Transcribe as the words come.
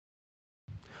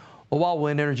Well, while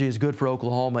wind energy is good for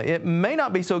Oklahoma, it may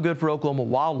not be so good for Oklahoma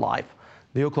wildlife.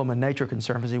 The Oklahoma Nature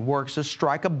Conservancy works to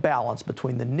strike a balance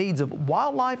between the needs of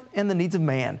wildlife and the needs of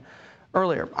man.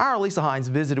 Earlier, our Lisa Hines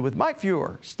visited with Mike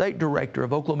Fuhr, State Director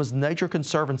of Oklahoma's Nature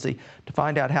Conservancy, to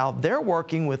find out how they're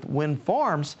working with wind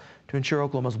farms to ensure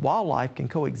Oklahoma's wildlife can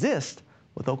coexist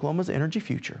with Oklahoma's energy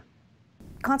future.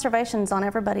 Conservation's on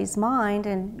everybody's mind,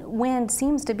 and wind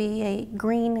seems to be a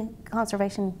green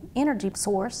conservation energy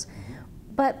source,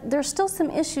 but there's still some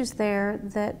issues there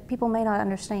that people may not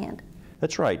understand.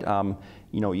 That's right.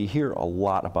 You know, you hear a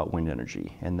lot about wind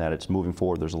energy and that it's moving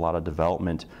forward. There's a lot of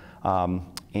development.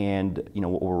 And you know,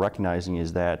 what we're recognizing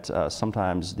is that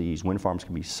sometimes these wind farms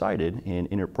can be sited in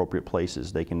inappropriate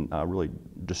places. They can really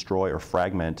destroy or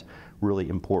fragment really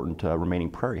important remaining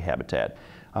prairie habitat.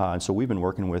 And so we've been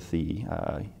working with the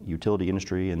utility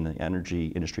industry and the energy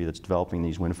industry that's developing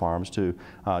these wind farms to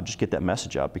just get that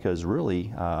message out, because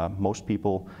really most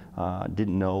people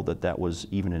didn't know that that was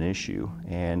even an issue.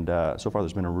 And so far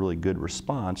there's been a really good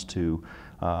response to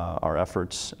our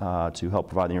efforts to help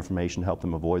provide the information to help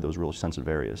them avoid those really sensitive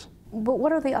areas. But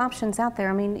what are the options out there?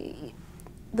 I mean,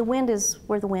 the wind is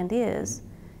where the wind is.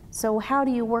 So how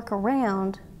do you work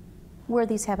around where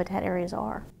these habitat areas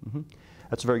are?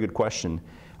 That's a very good question.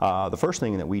 The first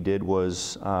thing that we did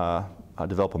was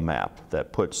develop a map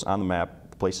that puts on the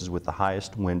map the places with the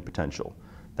highest wind potential.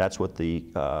 That's what the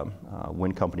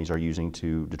wind companies are using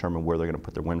to determine where they're going to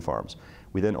put their wind farms.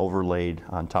 We then overlaid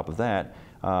on top of that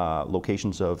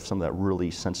locations of some of that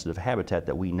really sensitive habitat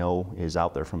that we know is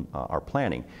out there from our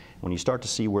planning. When you start to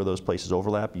see where those places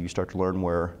overlap, you start to learn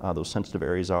where those sensitive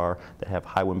areas are that have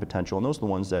high wind potential, and those are the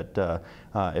ones that,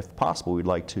 if possible, we'd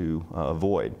like to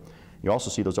avoid. You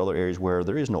also see those other areas where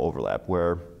there is no overlap,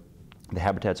 where the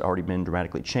habitat's already been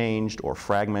dramatically changed or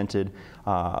fragmented.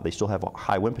 They still have a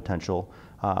high wind potential,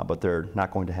 but they're not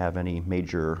going to have any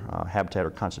major habitat or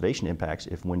conservation impacts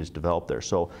if wind is developed there.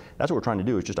 So that's what we're trying to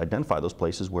do, is just identify those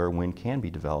places where wind can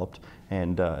be developed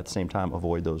and at the same time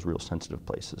avoid those real sensitive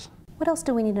places. What else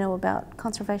do we need to know about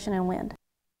conservation and wind?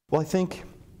 Well, I think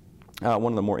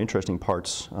one of the more interesting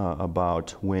parts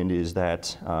about wind is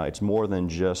that it's more than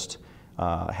just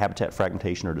habitat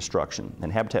fragmentation or destruction.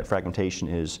 And habitat fragmentation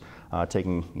is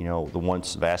taking, you know, the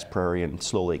once vast prairie and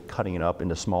slowly cutting it up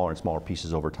into smaller and smaller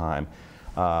pieces over time.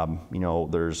 You know,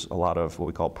 there's a lot of what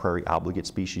we call prairie obligate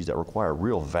species that require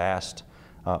real vast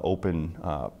open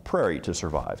prairie to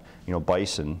survive. You know,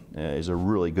 bison is a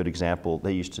really good example.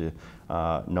 They used to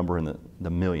number in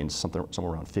the millions, somewhere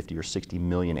around 50 or 60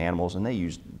 million animals, and they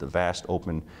used the vast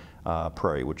open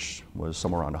prairie, which was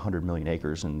somewhere around 100 million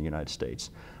acres in the United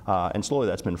States. And slowly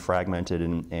that's been fragmented,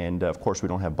 and of course we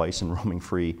don't have bison roaming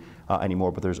free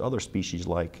anymore, but there's other species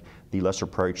like the lesser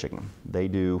prairie chicken. They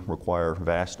do require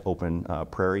vast open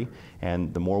prairie,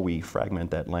 and the more we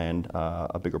fragment that land,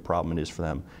 a bigger problem it is for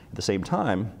them. At the same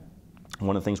time,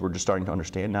 one of the things we're just starting to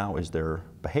understand now is their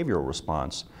behavioral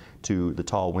response to the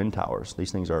tall wind towers.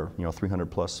 These things are, you know,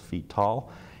 300+ feet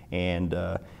tall, and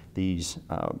these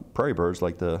prairie birds,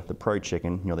 like the prairie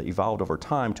chicken, you know, they evolved over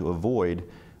time to avoid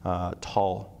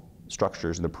tall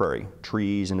structures in the prairie,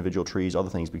 trees, individual trees, other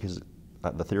things, because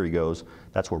the theory goes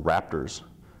that's where raptors,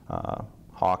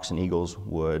 hawks and eagles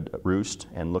would roost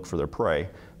and look for their prey,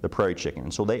 the prairie chicken.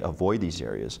 And so they avoid these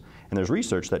areas. And there's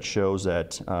research that shows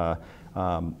that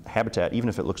habitat, even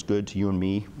if it looks good to you and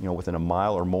me, you know, within a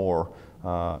mile or more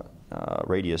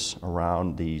radius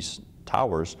around these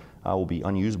towers, will be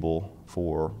unusable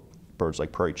for birds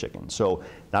like prairie chicken. So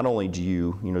not only do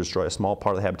you destroy a small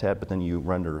part of the habitat, but then you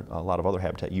render a lot of other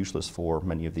habitat useless for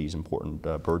many of these important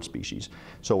bird species.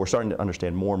 So we're starting to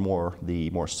understand more and more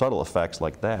the more subtle effects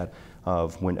like that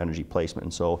of wind energy placement.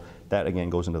 And so that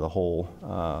again goes into the whole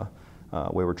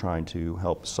way we're trying to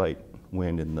help site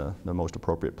wind in the most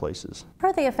appropriate places. How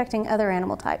are they affecting other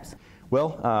animal types?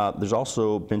 Well, there's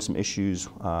also been some issues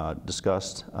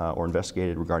discussed or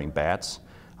investigated regarding bats.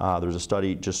 There's a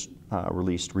study just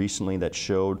released recently that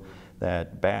showed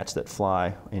that bats that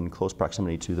fly in close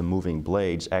proximity to the moving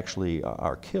blades actually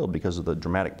are killed because of the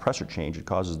dramatic pressure change. It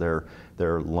causes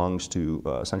their lungs to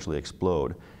essentially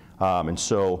explode. And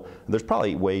so there's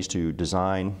probably ways to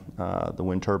design the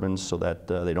wind turbines so that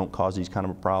they don't cause these kind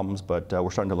of problems, but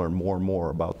we're starting to learn more and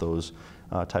more about those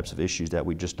types of issues that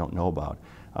we just don't know about.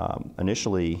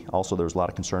 Initially, also there was a lot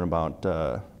of concern about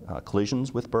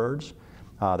collisions with birds.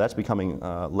 That's becoming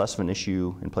less of an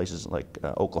issue in places like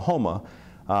Oklahoma,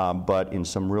 but in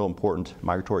some real important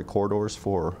migratory corridors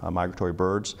for migratory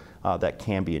birds, that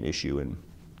can be an issue. And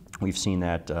we've seen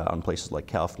that on places like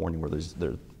California where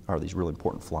there are these really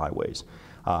important flyways.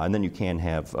 and then you can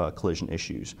have collision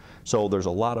issues. So there's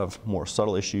a lot of more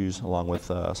subtle issues along with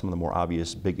some of the more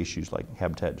obvious big issues like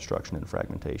habitat destruction and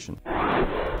fragmentation.